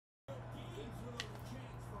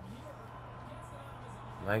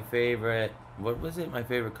My favorite. What was it? My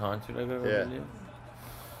favorite concert I've ever been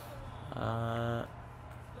to?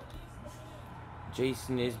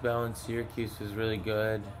 Jason Isbell in Syracuse was really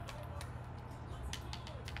good.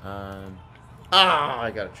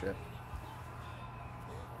 I got a trip.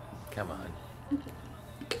 Come on.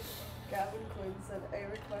 Gavin Quinn said, I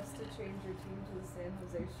request to change your team to the San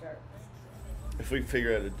Jose Sharks. If we can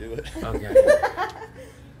figure out how to do it. Okay.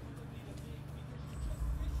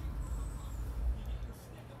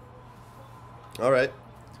 All right.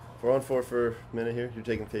 4-on-4 for a minute here. You're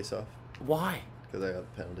taking face off. Why? Because I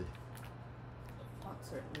got the penalty.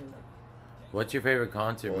 Concert movie. What's your favorite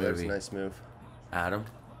concert That was a movie? nice move. Adam?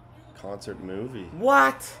 Concert movie.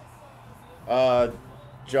 What? My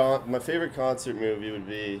favorite concert movie would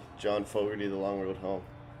be John Fogerty, The Long Road Home.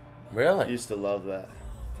 I Really? used to love that.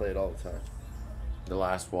 Play it all the time. The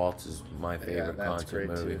Last Waltz is my favorite that's concert great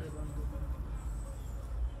movie. too.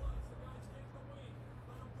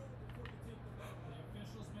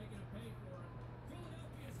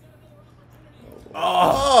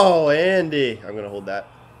 Oh, Andy. I'm going to hold that.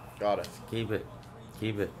 Got it. Keep it.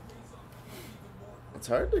 Keep it. It's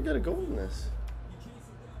hard to get a goal in this.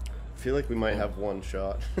 I feel like we might have one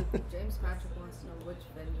shot. James Patrick wants to know which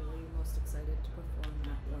venue are you most excited to perform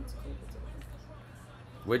at once COVID's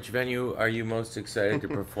over? Which venue are you most excited to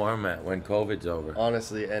perform at when COVID's over?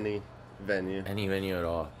 Honestly, any venue. Any venue at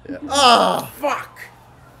all. Yeah. Oh, fuck!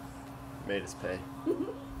 Made us pay.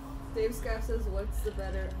 Dave Scaff says, what's the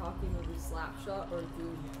better hockey movie, Slapshot or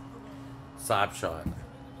Goon? Slapshot.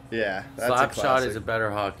 Yeah, that's a Slapshot classic. is a better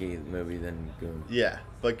hockey movie than Goon. Yeah,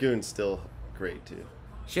 but Goon's still great too.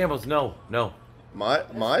 Shambles, no.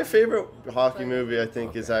 My favorite hockey movie, I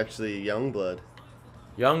think, is actually Youngblood.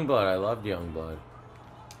 Youngblood, I loved Youngblood.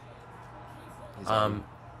 He's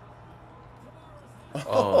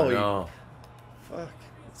Oh no. Fuck.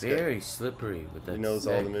 It's Very slippery with that good. He knows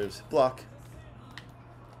all stick. the moves. Block.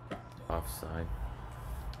 Offside.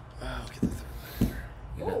 Oh, get the third.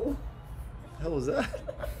 You got- Oh! The hell was that?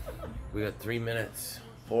 We got 3 minutes.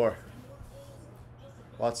 4.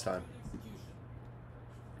 Lots of time.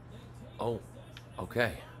 Oh,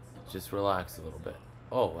 okay. Just relax a little bit.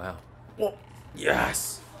 Oh, wow. Oh,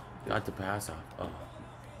 yes! Got the pass off. Oh.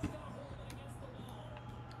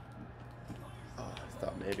 Oh, I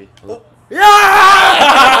thought maybe. Oh.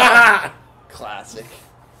 Yeah! Classic.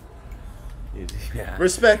 Yeah.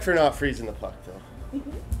 Respect for not freezing the puck, though.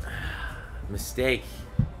 Mistake.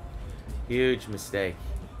 Huge mistake.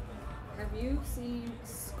 Have you seen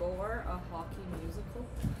Score, a hockey musical?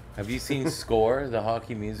 Have you seen Score, the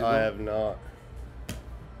hockey musical? I have not.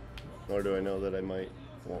 Nor do I know that I might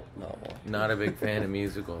not want. Not a big fan of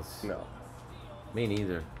musicals. No. Me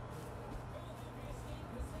neither.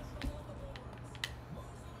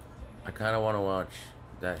 I kind of want to watch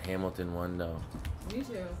that Hamilton one, though. Me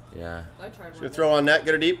too. Yeah. I tried Should one. throw on net,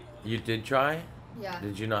 get her deep. You did try? Yeah.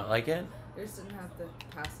 Did you not like it? I just didn't have the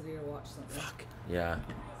capacity to watch something. Fuck. Yeah.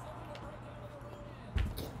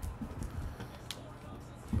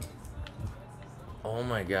 Oh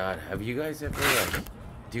my god. Have you guys ever like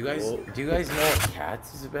do you guys know what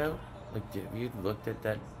Cats is about? Like have you looked at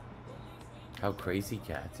that how crazy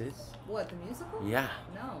Cats is? What, the musical? Yeah.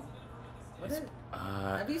 No. What It's, is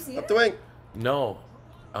have you seen Up it? the wing. No.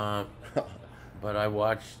 But I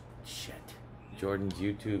watched Jordan's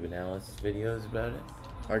YouTube analysis videos about it.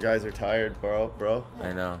 Our guys are tired, bro.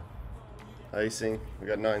 I know. Icing. We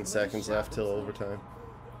got 9 seconds left till overtime.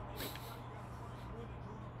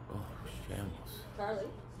 Oh, shambles. Charlie,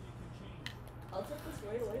 I'll take this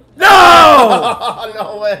right away. No!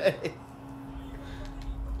 No way.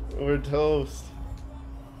 We're toast.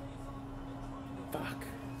 Fuck.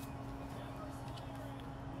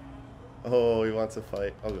 Oh, he wants a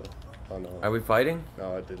fight. I'll go. Oh no. Are we fighting?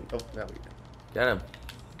 No, I didn't. Oh, now we can. Get him.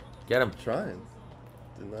 Get him. Trying.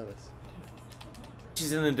 Didn't let us.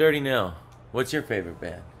 She's in the dirty now. What's your favorite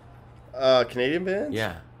band? Canadian bands?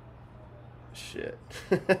 Yeah. Shit.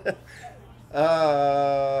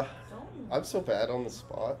 I'm so bad on the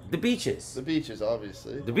spot. The Beaches. The Beaches,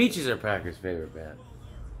 obviously. The Beaches are Packer's favorite band.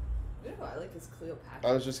 You know what I like is Cleopatra.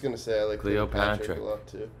 I was just gonna say I like Cleopatra. a lot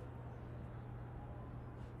too.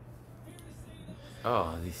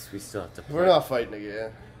 Oh, we still have to play. We're not fighting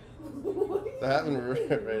again. That happened right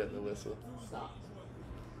at the whistle. Stop.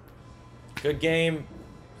 Good game.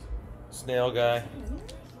 Snail guy.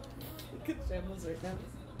 Look at Shambles right now.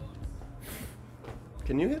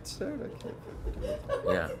 Can you hit start? I can't.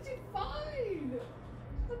 What Yeah. did you find?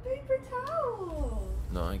 A paper towel.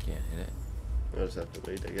 No, I can't hit it. I'll just have to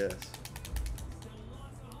wait, I guess.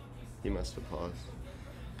 He must have paused.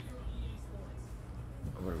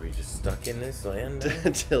 What are we just stuck in this land?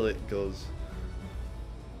 Until it goes.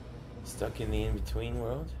 Stuck in the in-between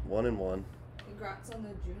world? 1-1. Congrats on the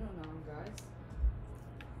Juno nom, guys.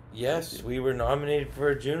 Yes, we were nominated for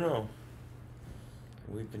a Juno.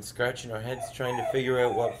 We've been scratching our heads trying to figure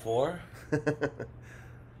out what for.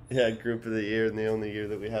 Yeah, group of the year, and the only year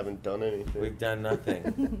that we haven't done anything. We've done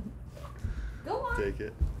nothing. Go on. Take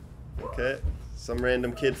it. Okay. Some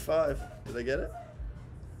random kid 5. Did I get it?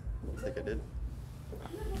 I think I did.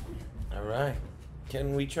 All right.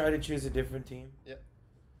 Can we try to choose a different team? Yep.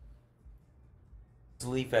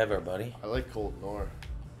 Leaf ever, buddy. I like Colton Orr.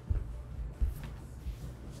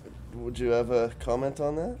 Would you have a comment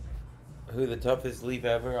on that? Who the toughest Leaf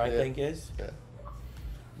ever, I Yeah. think, is? Yeah.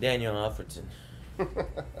 Daniel Alfredson.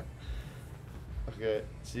 Okay,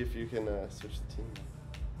 see if you can switch the team.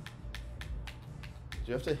 Do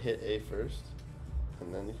you have to hit A first?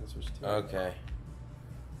 And then you can switch the team. Okay.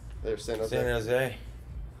 They're San Jose. San Jose.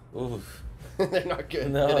 Oof. They're not good.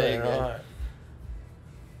 No, Hit A they're again. not.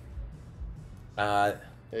 A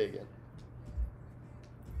again.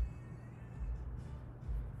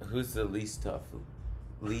 Who's the least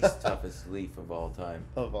toughest Leaf of all time?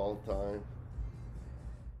 Of all time.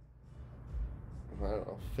 I don't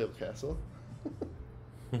know. Phil Castle.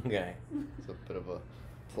 Okay. It's a bit of a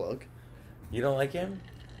plug. You don't like him?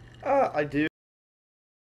 I do.